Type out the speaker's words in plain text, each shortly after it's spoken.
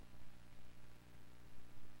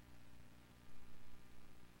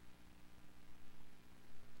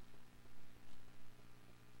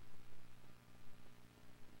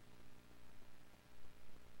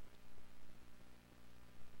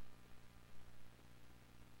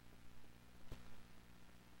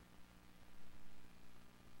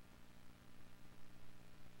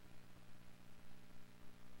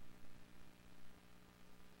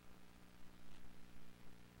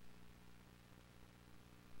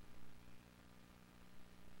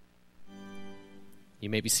You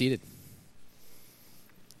may be seated.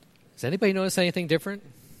 Does anybody notice anything different?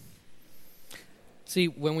 See,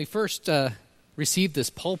 when we first received this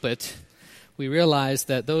pulpit, we realized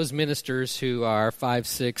that those ministers who are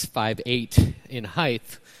 5'6", 5'8" in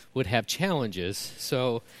height would have challenges,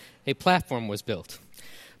 so a platform was built.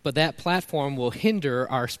 But that platform will hinder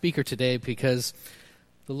our speaker today because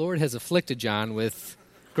the Lord has afflicted John with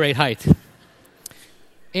great height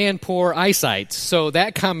and poor eyesight. So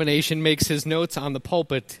that combination makes his notes on the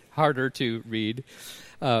pulpit harder to read.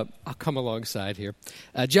 I'll come alongside here.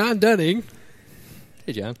 John Dunning,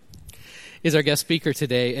 hey John, is our guest speaker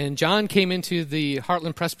today. And John came into the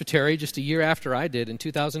Heartland Presbytery just a year after I did in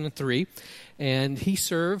 2003. And he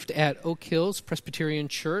served at Oak Hills Presbyterian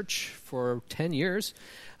Church for 10 years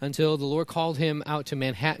until the Lord called him out to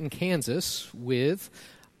Manhattan, Kansas with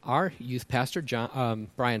our youth pastor,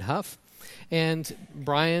 Brian Huff. And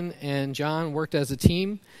Brian and John worked as a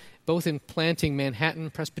team, both in planting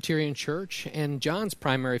Manhattan Presbyterian Church and John's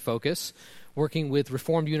primary focus, working with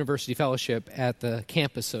Reformed University Fellowship at the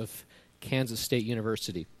campus of Kansas State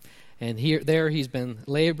University. And he's been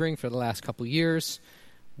laboring for the last couple years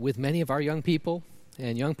with many of our young people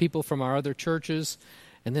and young people from our other churches,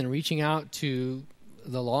 and then reaching out to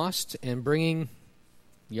the lost and bringing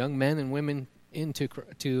young men and women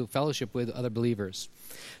into fellowship with other believers.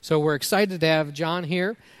 So we're excited to have John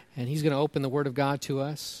here, and he's going to open the Word of God to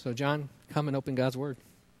us. So John, come and open God's Word.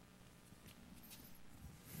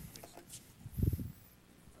 I'm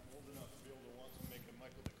old enough to be able to want to make a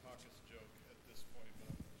Michael Dukakis joke at this point.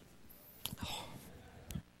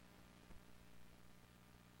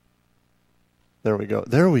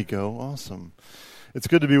 There we go. Awesome. It's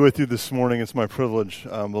good to be with you this morning. It's my privilege,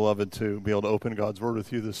 beloved, to be able to open God's Word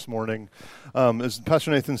with you this morning. As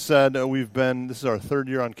Pastor Nathan said, this is our third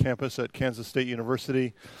year on campus at Kansas State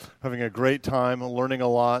University, having a great time, learning a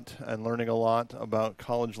lot about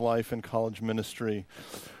college life and college ministry.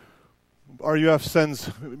 RUF sends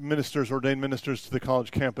ordained ministers to the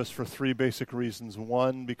college campus for three basic reasons.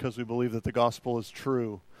 One, because we believe that the gospel is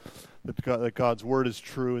true, that God's Word is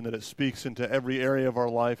true, and that it speaks into every area of our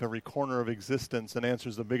life, every corner of existence, and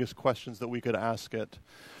answers the biggest questions that we could ask it.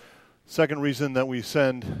 Second reason that we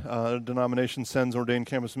a denomination sends ordained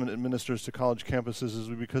campus ministers to college campuses is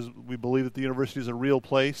because we believe that the university is a real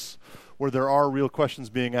place where there are real questions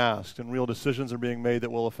being asked and real decisions are being made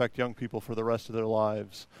that will affect young people for the rest of their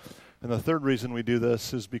lives. And the third reason we do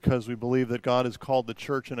this is because we believe that God has called the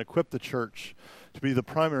church and equipped the church to be the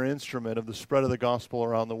primary instrument of the spread of the gospel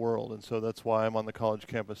around the world. And so that's why I'm on the college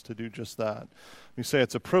campus, to do just that. We say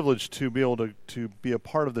it's a privilege to be able to be a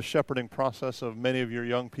part of the shepherding process of many of your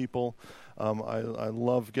young people. I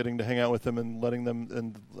love getting to hang out with them and letting them,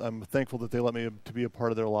 and I'm thankful that they let me to be a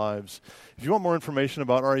part of their lives. If you want more information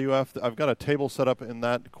about RUF, I've got a table set up in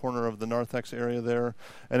that corner of the narthex area there.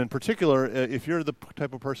 And in particular, if you're the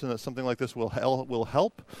type of person that something like this will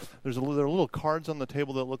help, there are little cards on the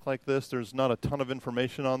table that look like this. There's not a ton of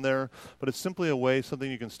information on there, but it's simply a way, something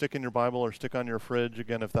you can stick in your Bible or stick on your fridge.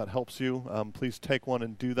 Again, if that helps you, please take one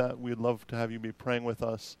and do that. We'd love to have you be praying with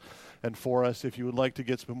us and for us. If you would like to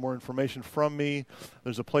get some more information from me,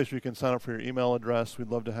 there's a place where you can sign up for your email address. We'd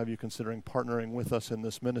love to have you considering partnering with us in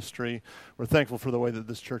this ministry. We're thankful for the way that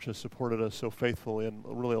this church has supported us so faithfully and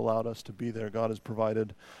really allowed us to be there. God has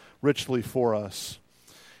provided richly for us.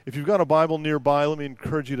 If you've got a Bible nearby, let me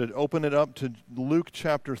encourage you to open it up to Luke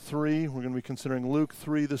chapter 3. We're going to be considering Luke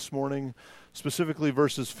 3 this morning, specifically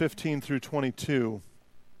verses 15 through 22.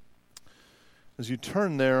 As you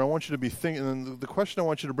turn there, I want you to be thinking, and the question I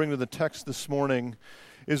want you to bring to the text this morning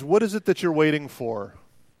is, what is it that you're waiting for?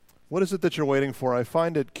 What is it that you're waiting for? I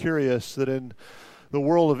find it curious that in the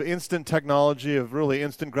world of instant technology, of really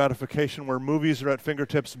instant gratification, where movies are at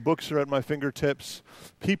fingertips, books are at my fingertips,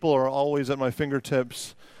 people are always at my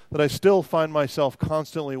fingertips, that I still find myself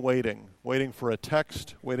constantly waiting for a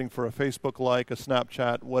text, waiting for a Facebook like, a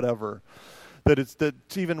Snapchat, whatever.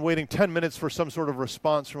 That's even waiting 10 minutes for some sort of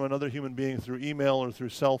response from another human being through email or through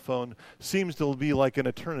cell phone seems to be like an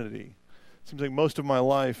eternity. It seems like most of my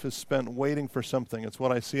life is spent waiting for something. It's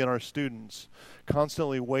what I see in our students,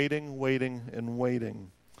 constantly waiting.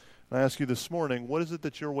 And I ask you this morning, what is it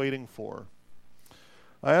that you're waiting for?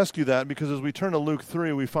 I ask you that because as we turn to Luke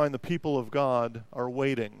 3, we find the people of God are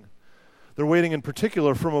waiting. They're waiting in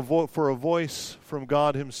particular for a voice from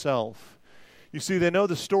God himself. You see, they know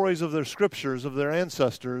the stories of their scriptures, of their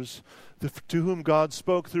ancestors, to whom God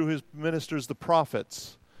spoke through his ministers, the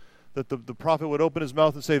prophets. That the prophet would open his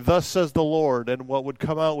mouth and say, "Thus says the Lord," and what would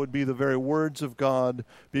come out would be the very words of God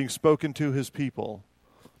being spoken to his people.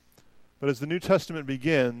 But as the New Testament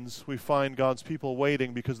begins, we find God's people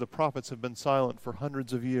waiting because the prophets have been silent for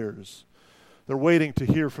hundreds of years. They're waiting to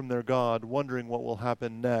hear from their God, wondering what will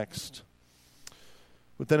happen next.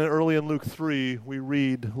 But then early in Luke 3, we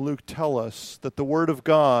read Luke tell us that the word of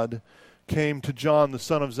God came to John, the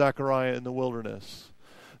son of Zechariah, in the wilderness.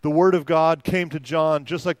 The word of God came to John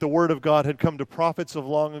just like the word of God had come to prophets of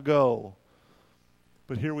long ago.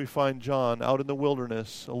 But here we find John out in the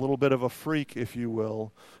wilderness, a little bit of a freak, if you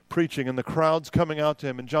will, preaching, and the crowds coming out to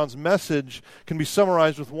him. And John's message can be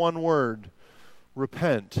summarized with one word: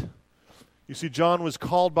 repent. You see, John was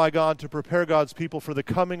called by God to prepare God's people for the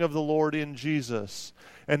coming of the Lord in Jesus.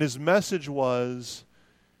 And his message was,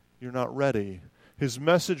 you're not ready. His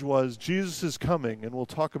message was, Jesus is coming, and we'll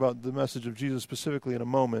talk about the message of Jesus specifically in a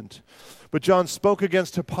moment. But John spoke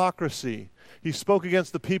against hypocrisy. He spoke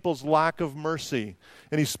against the people's lack of mercy,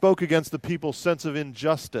 and he spoke against the people's sense of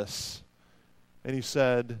injustice. And he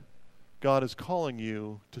said, God is calling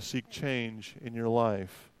you to seek change in your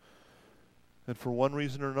life. And for one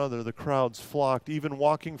reason or another, the crowds flocked, even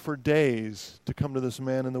walking for days, to come to this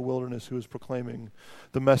man in the wilderness who was proclaiming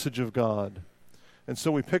the message of God. And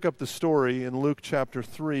so we pick up the story in Luke chapter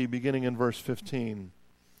 3, beginning in verse 15.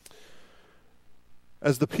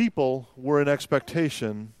 As the people were in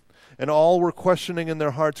expectation, and all were questioning in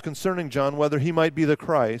their hearts concerning John whether he might be the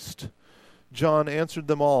Christ, John answered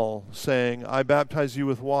them all, saying, I baptize you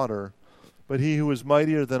with water, but he who is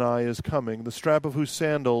mightier than I is coming, the strap of whose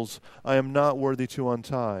sandals I am not worthy to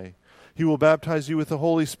untie. He will baptize you with the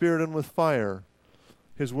Holy Spirit and with fire.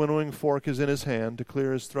 His winnowing fork is in his hand to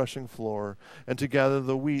clear his threshing floor and to gather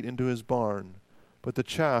the wheat into his barn, but the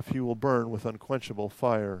chaff he will burn with unquenchable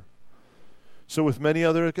fire. So with many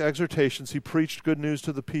other exhortations he preached good news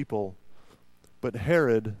to the people. But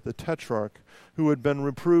Herod the Tetrarch, who had been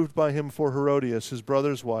reproved by him for Herodias, his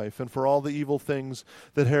brother's wife, and for all the evil things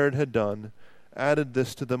that Herod had done, added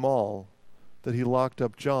this to them all, that he locked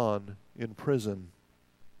up John in prison.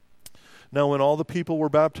 Now when all the people were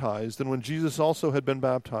baptized, and when Jesus also had been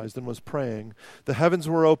baptized and was praying, the heavens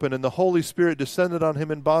were opened, and the Holy Spirit descended on him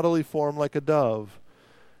in bodily form like a dove.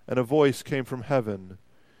 And a voice came from heaven,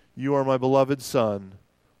 You are my beloved Son,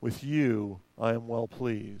 with you I am well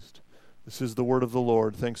pleased. This is the word of the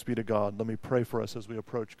Lord. Thanks be to God. Let me pray for us as we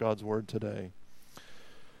approach God's word today.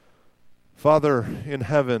 Father in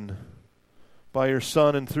heaven, by your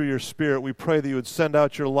Son and through your Spirit, we pray that you would send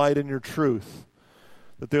out your light and your truth,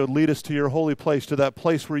 that they would lead us to your holy place, to that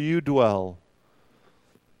place where you dwell.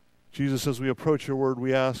 Jesus, as we approach your word,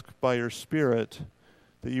 we ask by your Spirit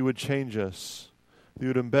that you would change us, that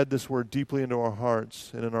you would embed this word deeply into our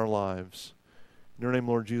hearts and in our lives. In your name,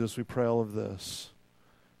 Lord Jesus, we pray all of this.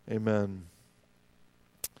 Amen.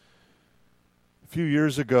 A few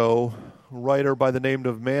years ago, a writer by the name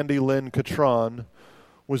of Mandy Lynn Catron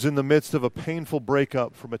was in the midst of a painful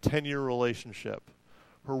breakup from a 10-year relationship.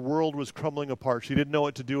 Her world was crumbling apart. She didn't know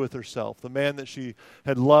what to do with herself. The man that she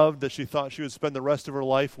had loved, that she thought she would spend the rest of her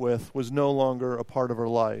life with, was no longer a part of her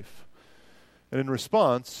life. And in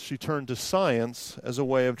response, she turned to science as a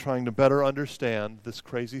way of trying to better understand this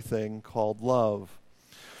crazy thing called love.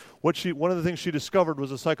 One of the things she discovered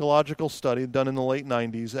was a psychological study done in the late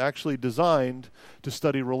 90s, actually designed to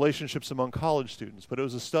study relationships among college students. But it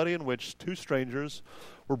was a study in which two strangers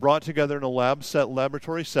were brought together in a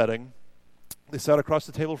laboratory setting. They sat across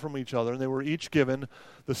the table from each other, and they were each given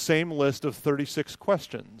the same list of 36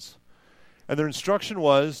 questions. And their instruction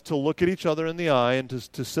was to look at each other in the eye and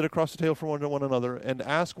to sit across the table from one another and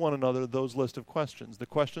ask one another those list of questions. The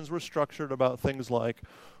questions were structured about things like,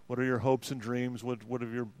 what are your hopes and dreams? What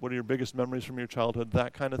are your biggest memories from your childhood?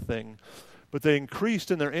 That kind of thing. But they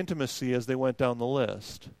increased in their intimacy as they went down the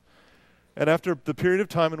list. And after the period of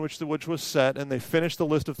time in which was set, and they finished the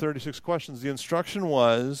list of 36 questions, the instruction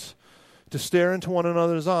was to stare into one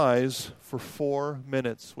another's eyes for 4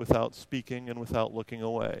 minutes without speaking and without looking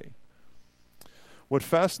away. What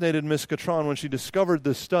fascinated Miss Catron when she discovered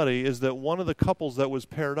this study is that one of the couples that was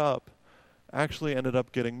paired up actually ended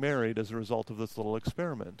up getting married as a result of this little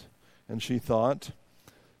experiment. And she thought,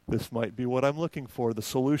 this might be what I'm looking for, the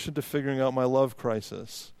solution to figuring out my love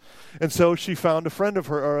crisis. And so she found a friend of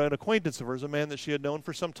her, or an acquaintance of hers, a man that she had known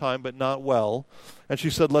for some time but not well, and she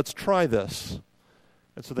said, let's try this.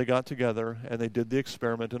 And so they got together and they did the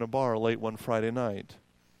experiment in a bar late one Friday night.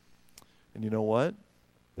 And you know what?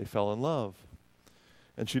 They fell in love.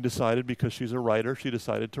 And she decided, because she's a writer, she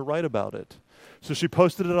decided to write about it. So she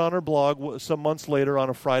posted it on her blog some months later on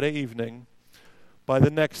a Friday evening. By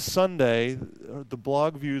the next Sunday, the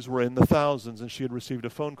blog views were in the thousands, and she had received a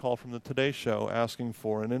phone call from the Today Show asking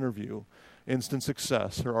for an interview. Instant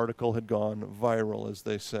success. Her article had gone viral, as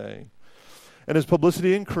they say. And as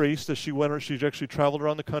publicity increased, as she actually traveled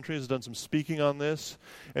around the country, has done some speaking on this,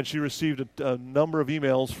 and she received a number of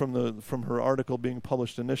emails from her article being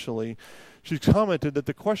published initially. She commented that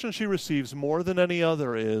the question she receives more than any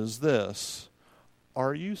other is this: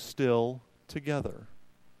 are you still together?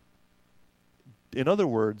 In other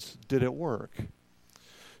words, did it work?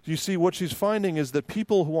 You see, what she's finding is that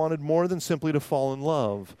people wanted more than simply to fall in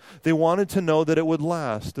love. They wanted to know that it would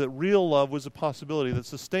last, that real love was a possibility, that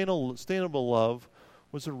sustainable love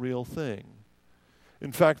was a real thing.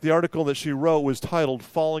 In fact, the article that she wrote was titled,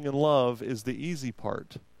 "Falling in Love is the Easy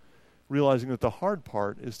Part," realizing that the hard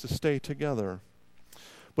part is to stay together.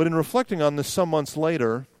 But in reflecting on this some months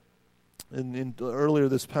later, earlier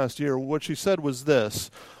this past year, what she said was this: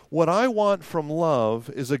 what I want from love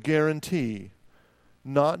is a guarantee.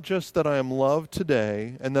 Not just that I am loved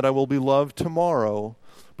today and that I will be loved tomorrow,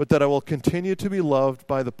 but that I will continue to be loved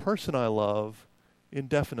by the person I love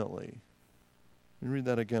indefinitely. Let me read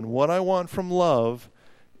that again. What I want from love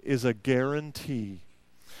is a guarantee.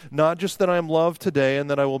 Not just that I am loved today and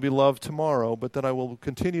that I will be loved tomorrow, but that I will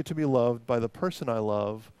continue to be loved by the person I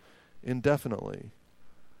love indefinitely.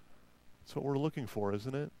 That's what we're looking for,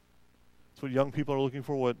 isn't it? That's what young people are looking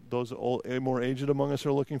for, what those more aged among us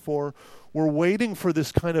are looking for. We're waiting for this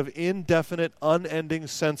kind of indefinite, unending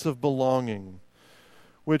sense of belonging,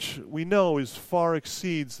 which we know is far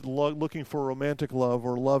exceeds looking for romantic love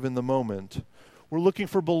or love in the moment. We're looking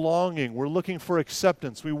for belonging. We're looking for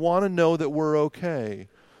acceptance. We want to know that we're okay.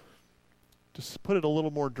 To put it a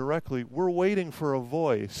little more directly, we're waiting for a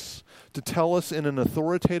voice to tell us in an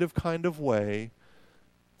authoritative kind of way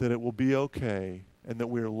that it will be okay, and that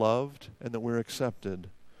we're loved, and that we're accepted.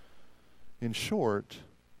 In short,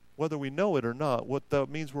 whether we know it or not, what that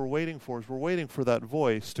means we're waiting for is we're waiting for that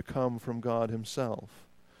voice to come from God himself.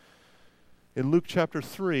 In Luke chapter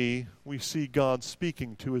 3, we see God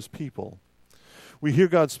speaking to his people. We hear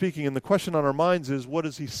God speaking, and the question on our minds is, what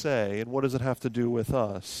does he say, and what does it have to do with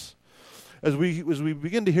us? As we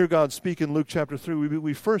begin to hear God speak in Luke chapter 3,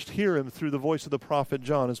 we first hear him through the voice of the prophet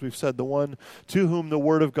John, as we've said, the one to whom the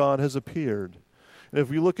word of God has appeared. And if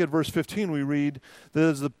we look at verse 15, we read that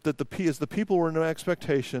as the people were in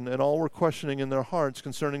expectation and all were questioning in their hearts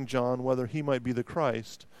concerning John whether he might be the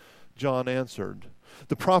Christ, John answered.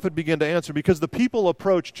 The prophet began to answer because the people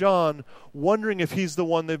approached John wondering if he's the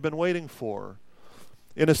one they've been waiting for.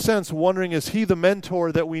 In a sense, wondering, is he the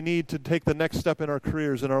mentor that we need to take the next step in our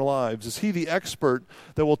careers, in our lives? Is he the expert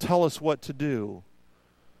that will tell us what to do?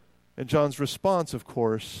 And John's response, of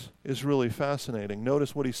course, is really fascinating.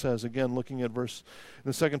 Notice what he says, again, looking at in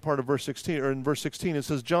the second part of verse 16, or in verse 16, it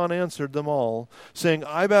says, John answered them all, saying,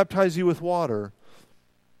 I baptize you with water,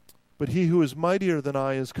 but he who is mightier than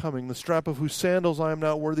I is coming, the strap of whose sandals I am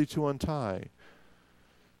not worthy to untie.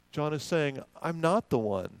 John is saying, I'm not the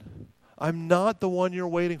one. I'm not the one you're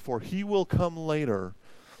waiting for. He will come later.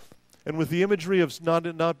 And with the imagery of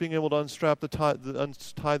not being able to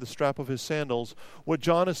untie the strap of his sandals, what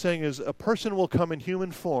John is saying is a person will come in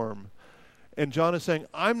human form. And John is saying,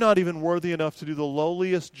 I'm not even worthy enough to do the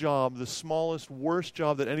lowliest job, the smallest, worst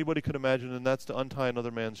job that anybody could imagine, and that's to untie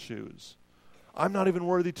another man's shoes. I'm not even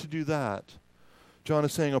worthy to do that. John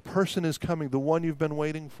is saying a person is coming, the one you've been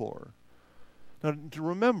waiting for. Now, to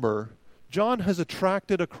remember, John has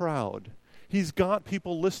attracted a crowd. He's got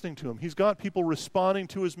people listening to him. He's got people responding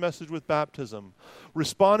to his message with baptism,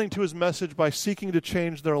 responding to his message by seeking to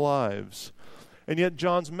change their lives. And yet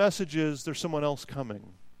John's message is there's someone else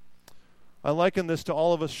coming. I liken this to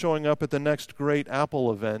all of us showing up at the next great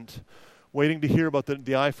Apple event, waiting to hear about the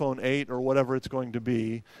iPhone 8 or whatever it's going to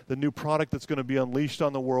be, the new product that's going to be unleashed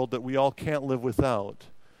on the world that we all can't live without.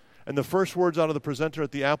 And the first words out of the presenter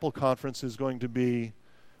at the Apple conference is going to be,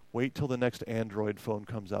 wait till the next Android phone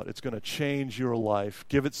comes out. It's going to change your life.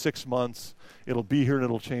 Give it 6 months. It'll be here and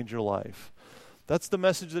it'll change your life. That's the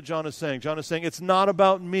message that John is saying. John is saying, it's not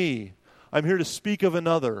about me. I'm here to speak of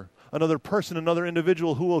another person, another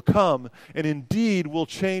individual who will come and indeed will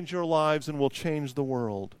change your lives and will change the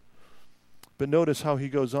world. But notice how he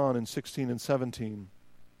goes on in 16 and 17.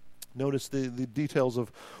 Notice the details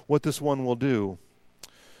of what this one will do.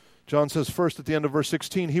 John says first at the end of verse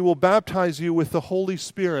 16, he will baptize you with the Holy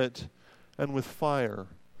Spirit and with fire.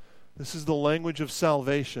 This is the language of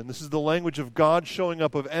salvation. This is the language of God showing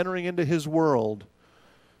up, of entering into his world,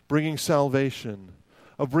 bringing salvation,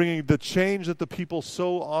 of bringing the change that the people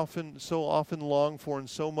so often long for and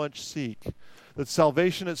so much seek. That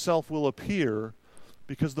salvation itself will appear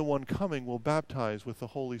because the one coming will baptize with the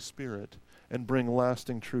Holy Spirit and bring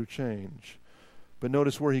lasting true change. But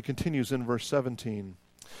notice where he continues in verse 17.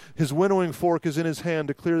 His winnowing fork is in his hand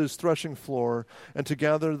to clear his threshing floor and to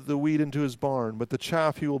gather the wheat into his barn, but the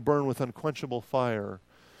chaff he will burn with unquenchable fire.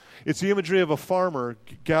 It's the imagery of a farmer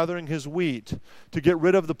gathering his wheat to get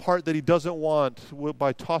rid of the part that he doesn't want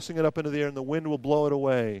by tossing it up into the air, and the wind will blow it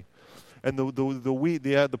away. And the wheat,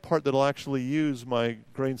 the part that will actually use, my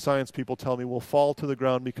grain science people tell me, will fall to the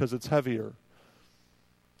ground because it's heavier.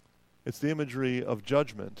 It's the imagery of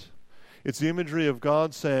judgment. It's the imagery of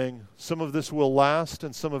God saying, some of this will last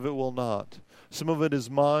and some of it will not. Some of it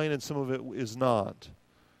is mine and some of it is not.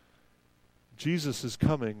 Jesus is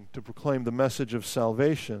coming to proclaim the message of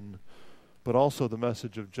salvation, but also the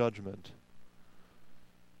message of judgment.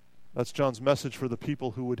 That's John's message for the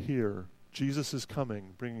people who would hear. Jesus is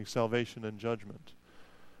coming, bringing salvation and judgment.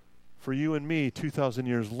 For you and me, 2,000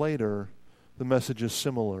 years later, the message is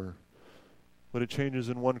similar. But it changes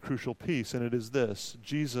in one crucial piece, and it is this: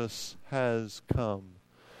 Jesus has come.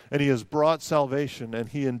 And he has brought salvation, and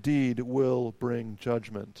he indeed will bring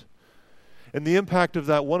judgment. And the impact of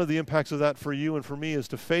that, one of the impacts of that for you and for me, is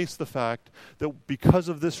to face the fact that because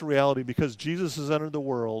of this reality, because Jesus has entered the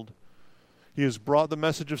world, he has brought the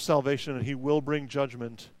message of salvation, and he will bring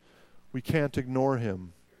judgment. We can't ignore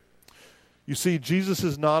him. You see, Jesus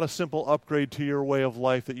is not a simple upgrade to your way of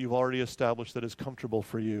life that you've already established that is comfortable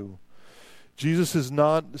for you. Jesus is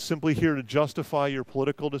not simply here to justify your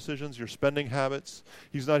political decisions, your spending habits.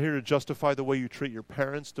 He's not here to justify the way you treat your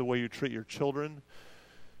parents, the way you treat your children.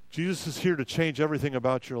 Jesus is here to change everything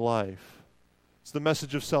about your life. It's the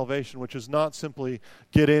message of salvation, which is not simply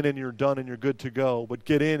get in and you're done and you're good to go, but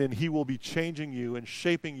get in and he will be changing you and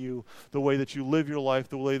shaping you the way that you live your life,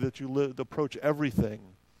 the way that you approach everything.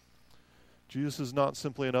 Jesus is not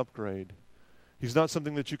simply an upgrade. He's not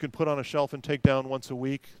something that you can put on a shelf and take down once a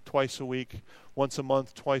week, twice a week, once a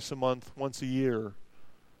month, twice a month, once a year.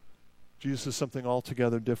 Jesus is something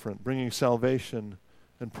altogether different, bringing salvation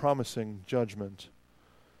and promising judgment.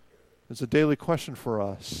 It's a daily question for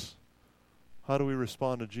us. How do we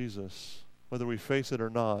respond to Jesus? Whether we face it or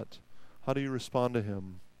not, how do you respond to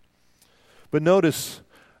him? But notice,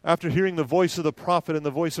 after hearing the voice of the prophet and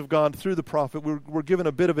the voice of God through the prophet, we're given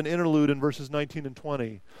a bit of an interlude in verses 19 and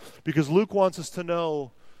 20. Because Luke wants us to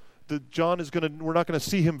know that we're not going to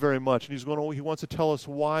see him very much. And he wants to tell us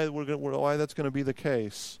why that's going to be the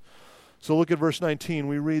case. So look at verse 19.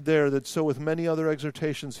 We read there that, so with many other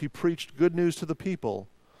exhortations, he preached good news to the people.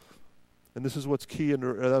 And this is what's key,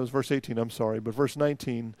 that was verse 18, I'm sorry, but verse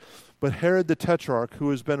 19. But Herod the Tetrarch, who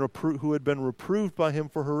had been reproved by him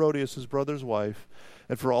for Herodias, his brother's wife,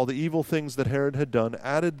 and for all the evil things that Herod had done,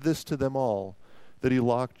 added this to them all, that he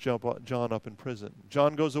locked John up in prison.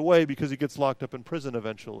 John goes away because he gets locked up in prison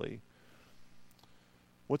eventually.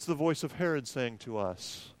 What's the voice of Herod saying to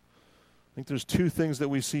us? I think there's two things that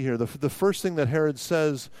we see here. The first thing that Herod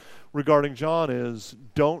says regarding John is,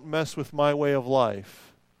 don't mess with my way of life.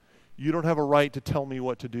 You don't have a right to tell me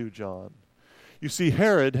what to do, John. You see,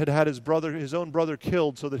 Herod had his own brother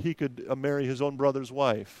killed so that he could marry his own brother's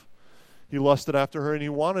wife. He lusted after her and he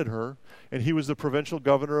wanted her, and he was the provincial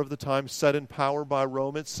governor of the time, set in power by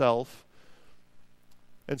Rome itself.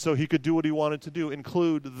 And so he could do what he wanted to do,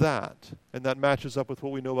 include that. And that matches up with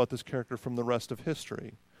what we know about this character from the rest of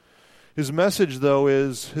history. His message, though,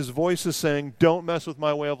 is his voice is saying, don't mess with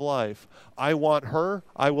my way of life. I want her,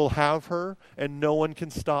 I will have her, and no one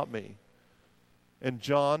can stop me. And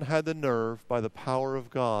John had the nerve, by the power of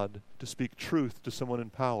God, to speak truth to someone in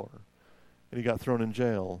power. And he got thrown in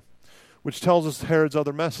jail. Which tells us Herod's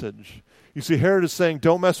other message. You see, Herod is saying,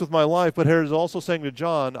 don't mess with my life, but Herod is also saying to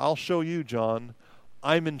John, I'll show you, John,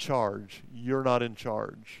 I'm in charge. You're not in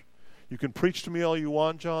charge. You can preach to me all you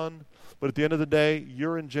want, John, but at the end of the day,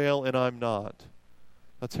 you're in jail and I'm not.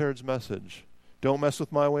 That's Herod's message. Don't mess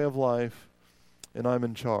with my way of life, and I'm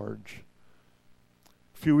in charge.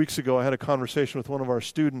 A few weeks ago, I had a conversation with one of our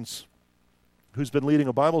students who's been leading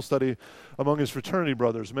a Bible study among his fraternity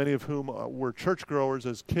brothers, many of whom were churchgoers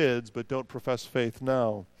as kids but don't profess faith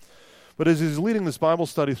now. But as he's leading this Bible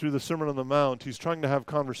study through the Sermon on the Mount, he's trying to have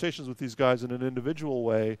conversations with these guys in an individual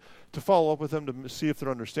way to follow up with them, to see if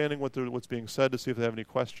they're understanding what's being said, to see if they have any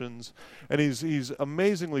questions. And he's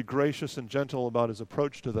amazingly gracious and gentle about his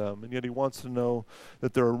approach to them, and yet he wants to know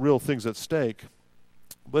that there are real things at stake.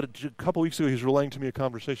 But a couple weeks ago, he's relaying to me a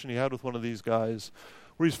conversation he had with one of these guys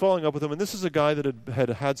where he's following up with them. And this is a guy that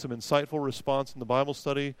had some insightful response in the Bible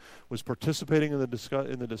study, was participating in the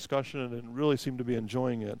discussion, and really seemed to be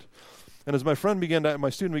enjoying it. And as my student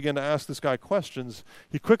began to ask this guy questions,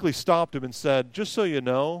 he quickly stopped him and said, just so you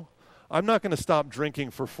know, I'm not going to stop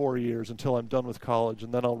drinking for 4 years until I'm done with college,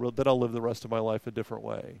 and then I'll live the rest of my life a different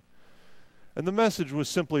way. And the message was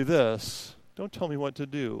simply this: don't tell me what to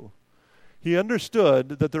do. He understood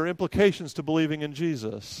that there are implications to believing in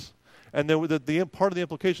Jesus, and that the part of the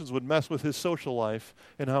implications would mess with his social life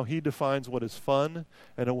and how he defines what is fun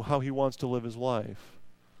and how he wants to live his life.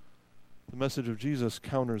 The message of Jesus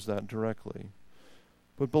counters that directly.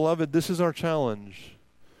 But beloved, this is our challenge.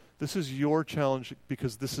 This is your challenge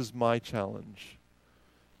because this is my challenge.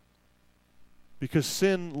 Because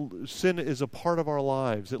sin is a part of our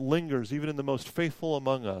lives. It lingers even in the most faithful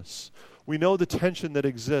among us. We know the tension that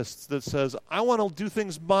exists that says, I want to do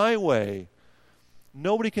things my way.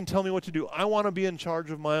 Nobody can tell me what to do. I want to be in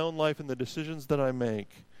charge of my own life and the decisions that I make.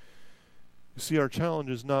 You see, our challenge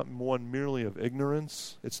is not one merely of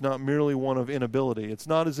ignorance. It's not merely one of inability. It's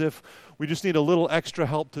not as if we just need a little extra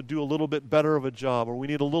help to do a little bit better of a job, or we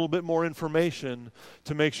need a little bit more information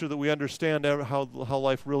to make sure that we understand how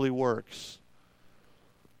life really works.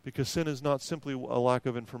 Because sin is not simply a lack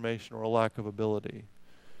of information or a lack of ability.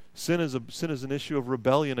 Sin is an issue of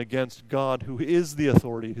rebellion against God, who is the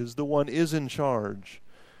authority, who's the one is in charge.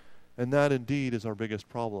 And that indeed is our biggest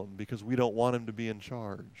problem, because we don't want him to be in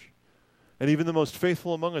charge. And even the most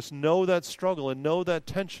faithful among us know that struggle and know that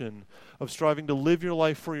tension of striving to live your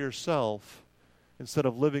life for yourself instead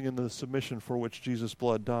of living in the submission for which Jesus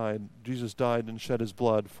died. Jesus died and shed his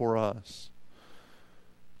blood for us.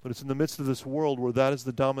 But it's in the midst of this world where that is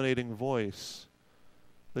the dominating voice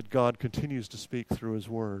that God continues to speak through his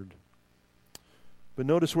word. But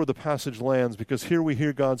notice where the passage lands, because here we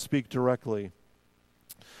hear God speak directly.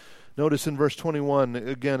 Notice in verse 21,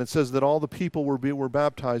 again, it says that all the people were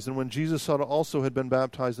baptized, and when Jesus also had been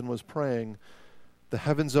baptized and was praying, the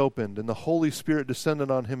heavens opened, and the Holy Spirit descended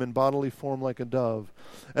on him in bodily form like a dove.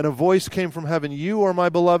 And a voice came from heaven, "You are my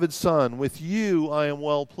beloved Son, with you I am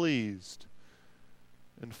well pleased."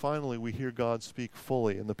 And finally, we hear God speak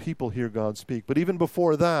fully, and the people hear God speak. But even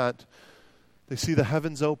before that, they see the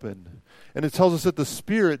heavens open. And it tells us that the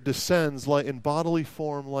Spirit descends in bodily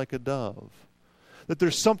form like a dove. That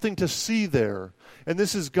there's something to see there. And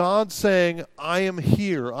this is God saying, I am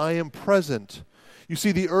here, I am present. You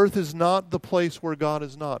see, the earth is not the place where God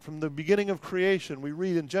is not. From the beginning of creation, we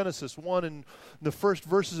read in Genesis 1, in the first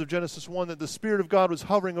verses of Genesis 1, that the Spirit of God was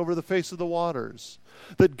hovering over the face of the waters.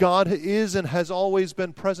 That God is and has always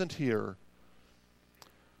been present here.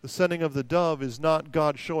 The sending of the dove is not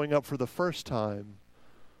God showing up for the first time,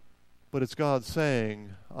 but it's God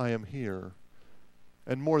saying, I am here.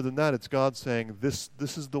 And more than that, it's God saying, this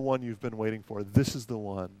is the one you've been waiting for. This is the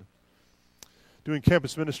one. Doing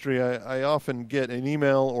campus ministry, I often get an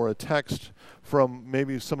email or a text from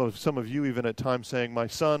maybe some of you even at times saying, my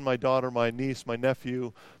son, my daughter, my niece, my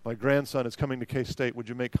nephew, my grandson is coming to K-State. Would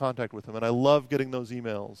you make contact with him? And I love getting those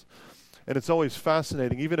emails. And it's always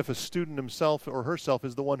fascinating, even if a student himself or herself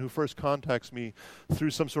is the one who first contacts me through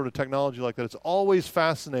some sort of technology like that, it's always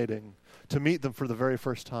fascinating to meet them for the very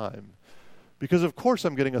first time. Because of course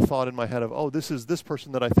I'm getting a thought in my head of, oh, this is this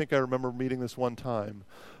person that I think I remember meeting this one time.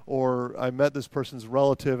 Or I met this person's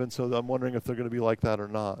relative, and so I'm wondering if they're going to be like that or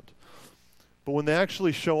not. But when they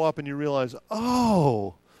actually show up and you realize,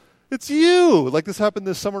 oh, it's you. Like this happened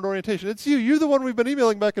this summer at orientation. It's you. You're the one we've been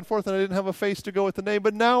emailing back and forth, and I didn't have a face to go with the name,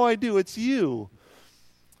 but now I do. It's you.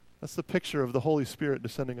 That's the picture of the Holy Spirit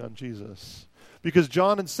descending on Jesus. Because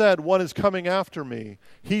John had said, one is coming after me.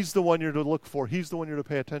 He's the one you're to look for. He's the one you're to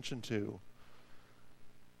pay attention to.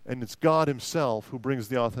 And it's God himself who brings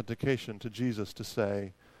the authentication to Jesus to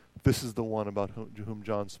say, this is the one about whom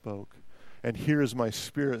John spoke. And here is my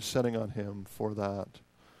Spirit setting on him for that.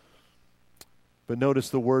 But notice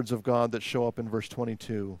the words of God that show up in verse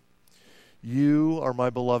 22. You are my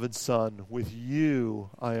beloved Son. With you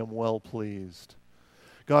I am well pleased.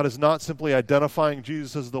 God is not simply identifying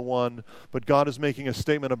Jesus as the one, but God is making a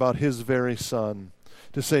statement about his very Son.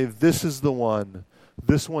 To say, this is the one.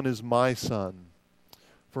 This one is my Son.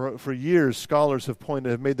 For years, scholars have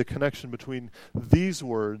made the connection between these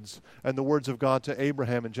words and the words of God to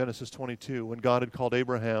Abraham in Genesis 22, when God had called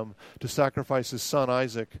Abraham to sacrifice his son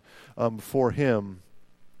Isaac for him.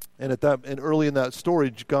 And early in that story,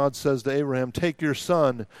 God says to Abraham, take your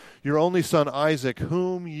son, your only son Isaac,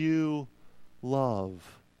 whom you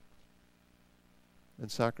love, and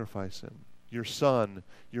sacrifice him. Your son,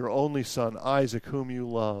 your only son, Isaac, whom you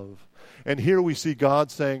love. And here we see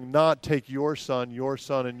God saying, not take your son,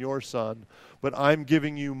 and your son, but I'm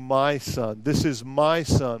giving you my son. This is my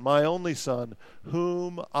son, my only son,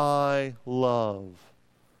 whom I love.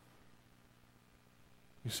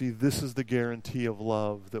 You see, this is the guarantee of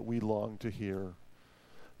love that we long to hear.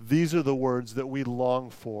 These are the words that we long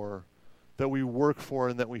for, that we work for,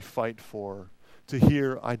 and that we fight for. To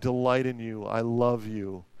hear, I delight in you, I love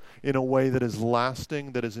you, in a way that is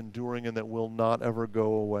lasting, that is enduring, and that will not ever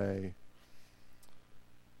go away.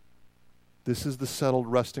 This is the settled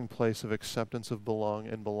resting place of acceptance of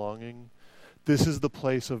belonging. This is the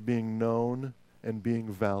place of being known and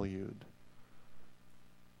being valued.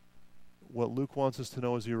 What Luke wants us to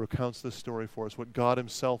know as he recounts this story for us, what God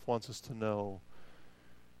himself wants us to know,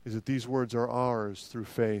 is that these words are ours through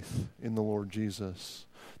faith in the Lord Jesus.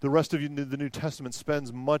 The rest of the New Testament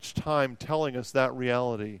spends much time telling us that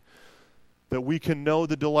reality, that we can know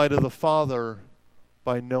the delight of the Father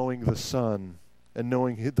by knowing the Son and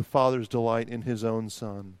knowing the Father's delight in his own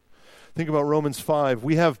Son. Think about Romans 5.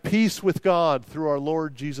 We have peace with God through our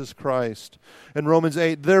Lord Jesus Christ. And Romans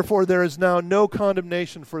 8, therefore there is now no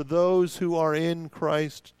condemnation for those who are in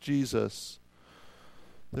Christ Jesus.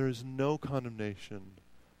 There is no condemnation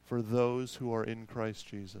for those who are in Christ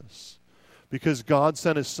Jesus. Because God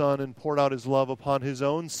sent his Son and poured out his love upon his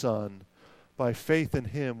own Son, by faith in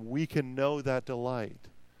him, we can know that delight.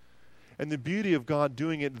 And the beauty of God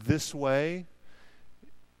doing it this way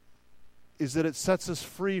is that it sets us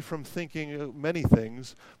free from thinking many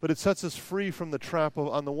things, but it sets us free from the trap of,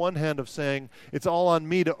 on the one hand, of saying, it's all on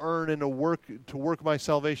me to earn and to work my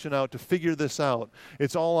salvation out, to figure this out.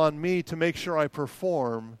 It's all on me to make sure I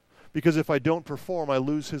perform, because if I don't perform, I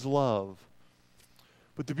lose his love.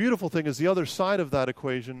 But the beautiful thing is the other side of that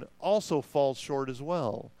equation also falls short as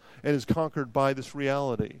well, and is conquered by this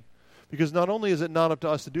reality. Because not only is it not up to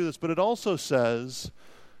us to do this, but it also says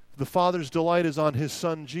the Father's delight is on his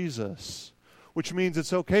Son Jesus, which means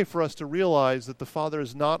it's okay for us to realize that the Father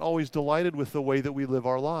is not always delighted with the way that we live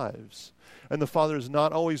our lives. And the Father is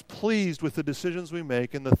not always pleased with the decisions we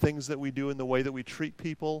make and the things that we do and the way that we treat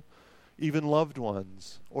people, even loved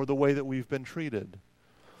ones, or the way that we've been treated.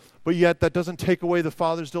 But yet that doesn't take away the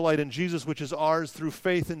Father's delight in Jesus, which is ours through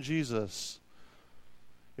faith in Jesus.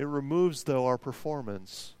 It removes, though, our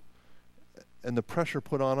performance and the pressure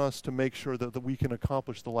put on us to make sure that we can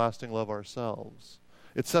accomplish the lasting love ourselves.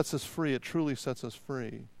 It sets us free. It truly sets us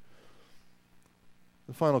free.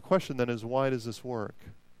 The final question then is, why does this work?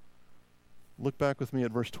 Look back with me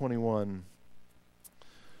at verse 21.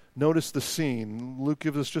 Notice the scene. Luke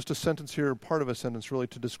gives us just a sentence here, part of a sentence really,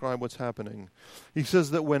 to describe what's happening. He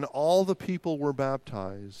says that when all the people were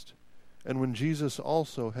baptized, and when Jesus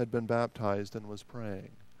also had been baptized and was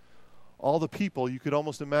praying. All the people, you could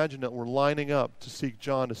almost imagine it, were lining up to seek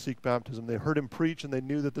John, to seek baptism. They heard him preach, and they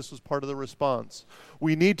knew that this was part of the response.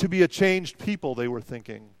 We need to be a changed people, they were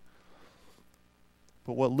thinking.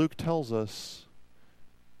 But what Luke tells us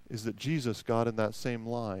is that Jesus got in that same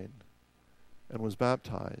line and was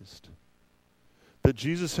baptized. That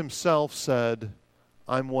Jesus himself said,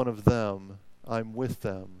 I'm one of them, I'm with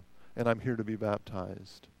them, and I'm here to be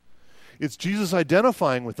baptized. It's Jesus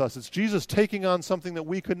identifying with us. It's Jesus taking on something that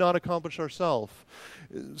we could not accomplish ourselves.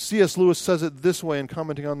 C.S. Lewis says it this way in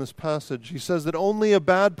commenting on this passage. He says that only a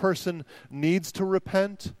bad person needs to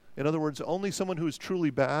repent. In other words, only someone who is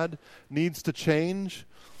truly bad needs to change.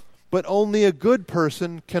 But only a good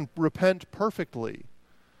person can repent perfectly.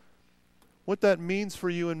 What that means for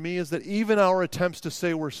you and me is that even our attempts to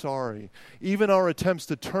say we're sorry, even our attempts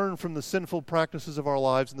to turn from the sinful practices of our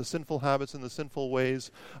lives and the sinful habits and the sinful ways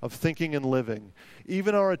of thinking and living,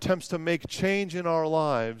 even our attempts to make change in our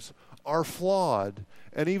lives are flawed.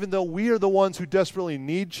 And even though we are the ones who desperately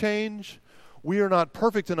need change, we are not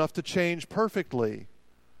perfect enough to change perfectly.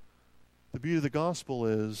 The beauty of the gospel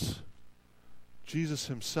is Jesus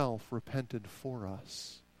himself repented for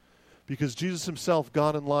us. Because Jesus himself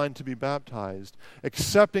got in line to be baptized,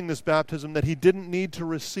 accepting this baptism that he didn't need to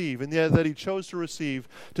receive, and yet that he chose to receive,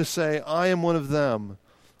 to say, I am one of them,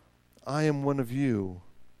 I am one of you.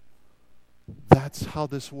 That's how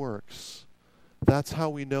this works. That's how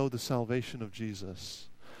we know the salvation of Jesus.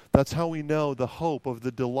 That's how we know the hope of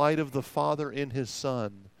the delight of the Father in his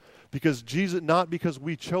Son. Because Jesus, not because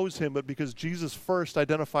we chose him, but because Jesus first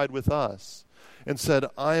identified with us and said,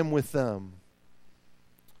 I am with them.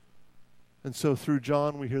 And so through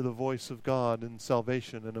John we hear the voice of God in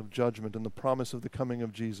salvation and of judgment and the promise of the coming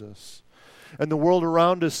of Jesus. And the world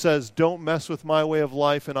around us says, don't mess with my way of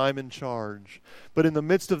life and I'm in charge. But in the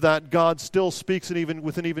midst of that, God still speaks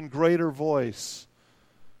with an even greater voice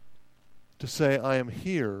to say, I am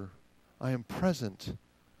here, I am present.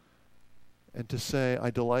 And to say, I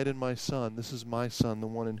delight in my Son. This is my Son, the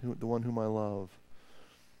one whom I love.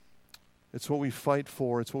 It's what we fight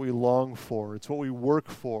for. It's what we long for. It's what we work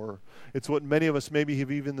for. It's what many of us maybe have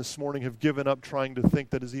even this morning have given up trying to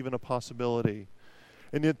think that is even a possibility.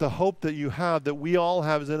 And yet the hope that you have, that we all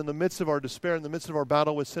have, is that in the midst of our despair, in the midst of our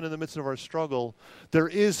battle with sin, in the midst of our struggle, there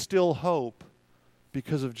is still hope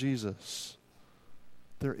because of Jesus.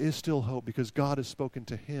 There is still hope because God has spoken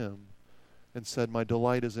to him and said, my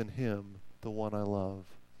delight is in him, the one I love.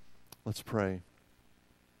 Let's pray.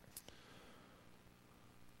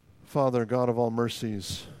 Father, God of all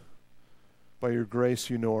mercies, by your grace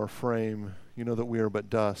you know our frame. You know that we are but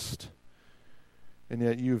dust. And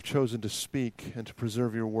yet you have chosen to speak and to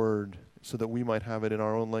preserve your word so that we might have it in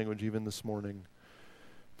our own language even this morning.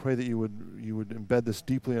 Pray that you would embed this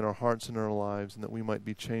deeply in our hearts and in our lives, and that we might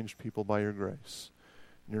be changed people by your grace.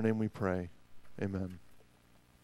 In your name we pray. Amen.